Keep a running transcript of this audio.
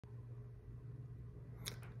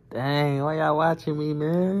Dang, why y'all watching me,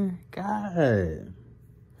 man? God.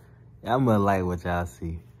 Y'all must like what y'all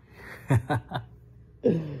see.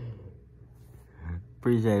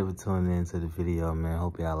 Appreciate you for tuning into the video, man.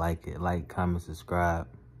 Hope y'all like it. Like, comment, subscribe.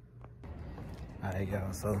 Alright,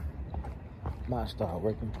 y'all, so might start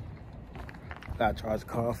working. Gotta charge the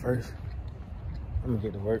car first. I'm gonna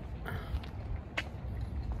get to work.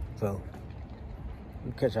 So,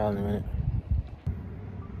 we'll catch y'all in a minute.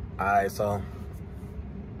 Alright, so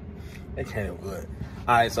it came good.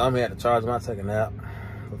 Alright, so I'm here to charge my second nap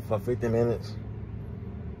for 50 minutes.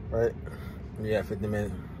 Right? Yeah, 50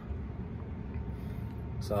 minutes.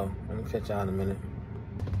 So, let me catch y'all in a minute.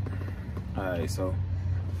 Alright, so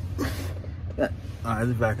alright,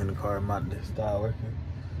 it's back in the car. I'm about to start working.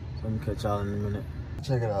 So let me catch y'all in a minute.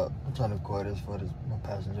 Check it out. I'm trying to record this for my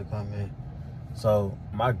passenger come in. So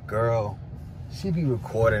my girl, she be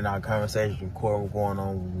recording our conversation, recording what's going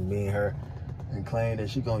on with me and her, and claim that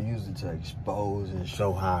she gonna use it to expose and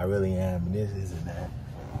show how I really am and this and that.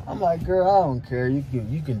 I'm like, girl, I don't care.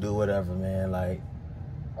 You can do whatever, man. Like,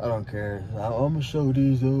 I don't care. I'm gonna show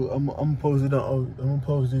these though. I'm gonna post it on. I'm gonna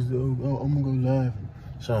post this though. I'm gonna go live.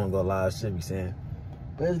 She don't go live. She be saying,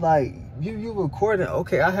 but it's like you recording.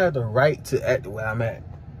 Okay, I have the right to act the way I'm at.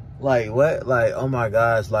 Like what? Like, oh my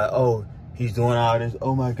gosh. Like, oh, he's doing all this.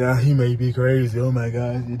 Oh my God, he may be crazy. Oh my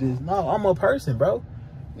gosh, it is. No, I'm a person, bro.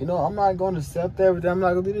 You know, I'm not going to accept everything. I'm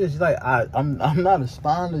not gonna do this. Like, I'm not a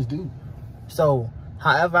spineless dude. So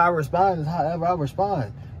however I respond is however I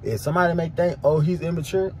respond. If somebody may think, oh, he's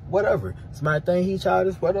immature, whatever. Somebody think he's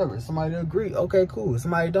childish, whatever. Somebody agree, okay, cool.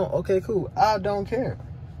 Somebody don't, okay, cool. I don't care.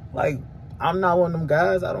 Like, I'm not one of them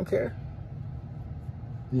guys. I don't care.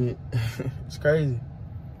 Yeah, it's crazy.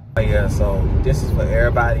 But yeah, so this is for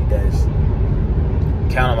everybody that's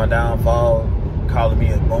counting my downfall, calling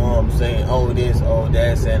me a bum, saying, oh, this, oh,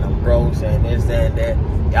 that, saying I'm broke, saying this, saying that.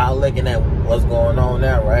 Y'all looking at what's going on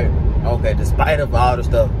now, right? Okay, despite of all the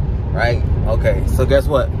stuff, right? Okay, so guess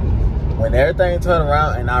what? When everything turn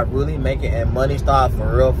around and I really make it and money start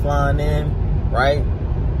for real flying in, right?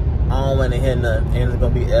 I don't want to hear nothing, and it's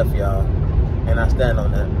gonna be F y'all, and I stand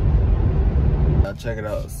on that. Now check it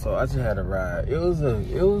out. So I just had a ride. It was a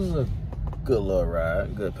good little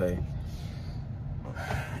ride, good pay.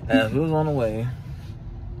 As we was on the way,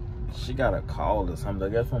 she got a call or something. I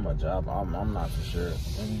guess from my job. I'm not for sure.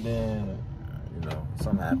 And then, you know,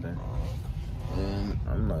 something happened, and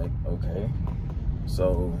I'm like, okay.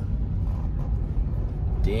 So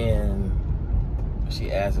then she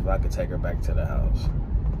asked if I could take her back to the house.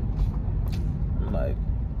 I'm like,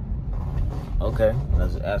 okay. And I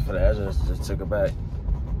just asked for the address, just took her back.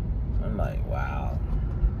 I'm like, wow.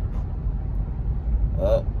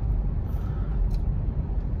 Well,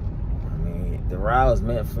 I mean, the ride was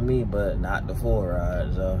meant for me, but not the full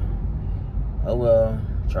ride. So, oh well,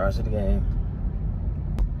 charge to the game.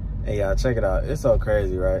 Hey y'all, check it out. It's so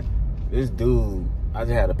crazy, right? This dude, I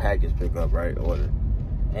just had a package pick up, right, order.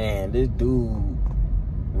 And this dude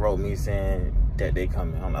wrote me saying that they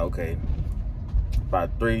coming. I'm like, okay.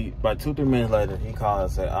 About 2-3 minutes later, he called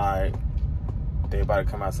and said, all right, they about to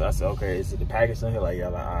come out. So I said, okay, is it the package in here? Like, yeah,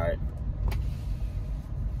 like, all right.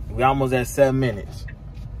 We almost at 7 minutes.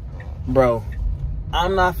 Bro,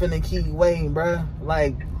 I'm not finna keep waiting, bro.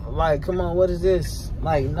 Like, come on, what is this?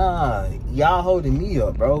 Like, nah, y'all holding me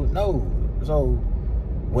up, bro. No. So,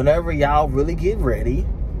 whenever y'all really get ready,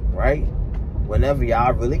 right? Whenever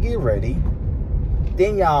y'all really get ready,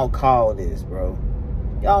 then y'all call this, bro.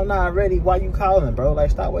 Y'all not ready, why you calling, bro?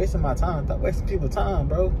 Like, stop wasting my time. Stop wasting people's time,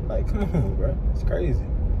 bro. Like, come on, bro. It's crazy.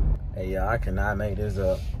 Hey, y'all, I cannot make this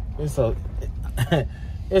up. It's so,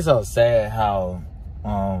 it's so sad how,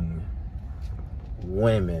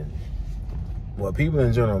 women, well, people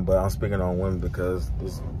in general, but I'm speaking on women because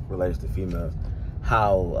this relates to females,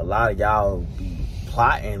 how a lot of y'all be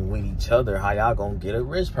plotting with each other, how y'all gonna get a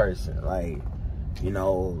rich person. Like, you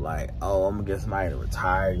know, like, oh, I'm gonna get somebody to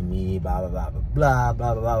retire me, blah, blah, blah, blah, blah,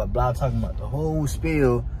 blah, blah, blah, blah, talking about the whole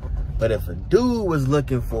spiel. But if a dude was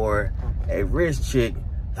looking for a rich chick,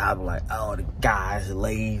 y'all be like, oh, the guy's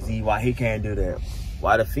lazy, why he can't do that?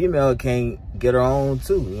 Why the female can't get her own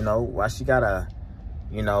too, you know? Why she gotta,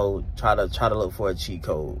 you know, try to look for a cheat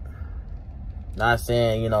code? Not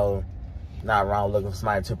saying, you know, not wrong looking for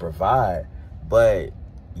somebody to provide, but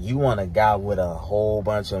you want a guy with a whole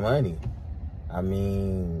bunch of money. I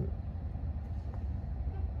mean,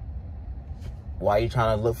 why you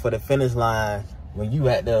trying to look for the finish line when you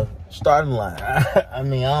at the starting line? I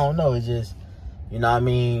mean, I don't know. It's just, you know what I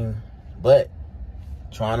mean? But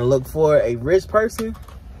trying to look for a rich person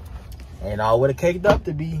ain't all what it caked up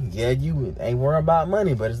to be. Yeah, you ain't worrying about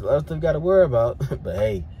money, but it's other stuff you got to worry about. But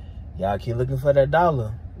hey, y'all keep looking for that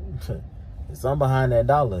dollar. There's something behind that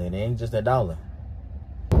dollar, and it ain't just that dollar.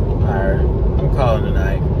 Alright, I'm calling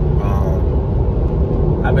tonight.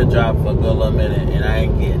 I've been driving for a good little minute, and I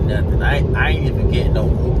ain't getting nothing. I ain't even getting no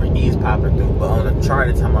Uber Eats popping through. But on the chart,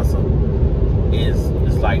 it's talking about something.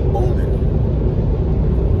 It's like booming.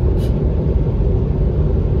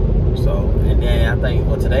 So, and then I think,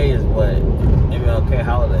 well, today is what? MLK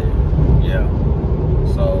holiday. Yeah.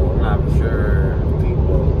 So, I'm not sure if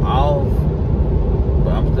people off,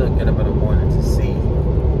 but I'm still getting up in the morning to see. I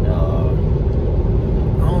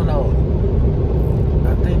don't know.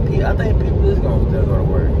 I think people is gonna still go to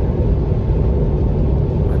work.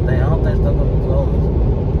 I don't think stuff gonna be closed.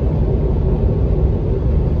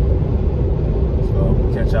 So,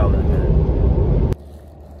 we'll catch y'all in a minute.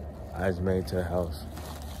 I just made it to the house.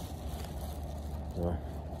 So,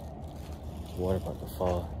 water about to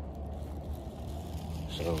fall.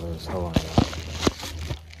 So let's hold on.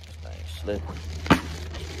 Nice slip.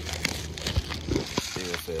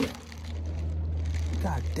 Still fell.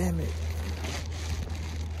 God damn it.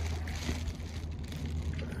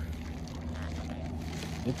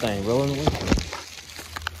 This thing rolling away.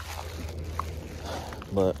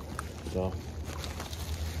 But, so,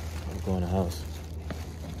 I'm going to the house.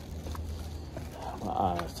 My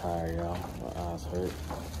eyes tired, y'all. My eyes hurt.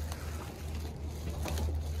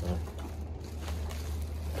 So,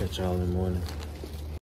 catch y'all in the morning.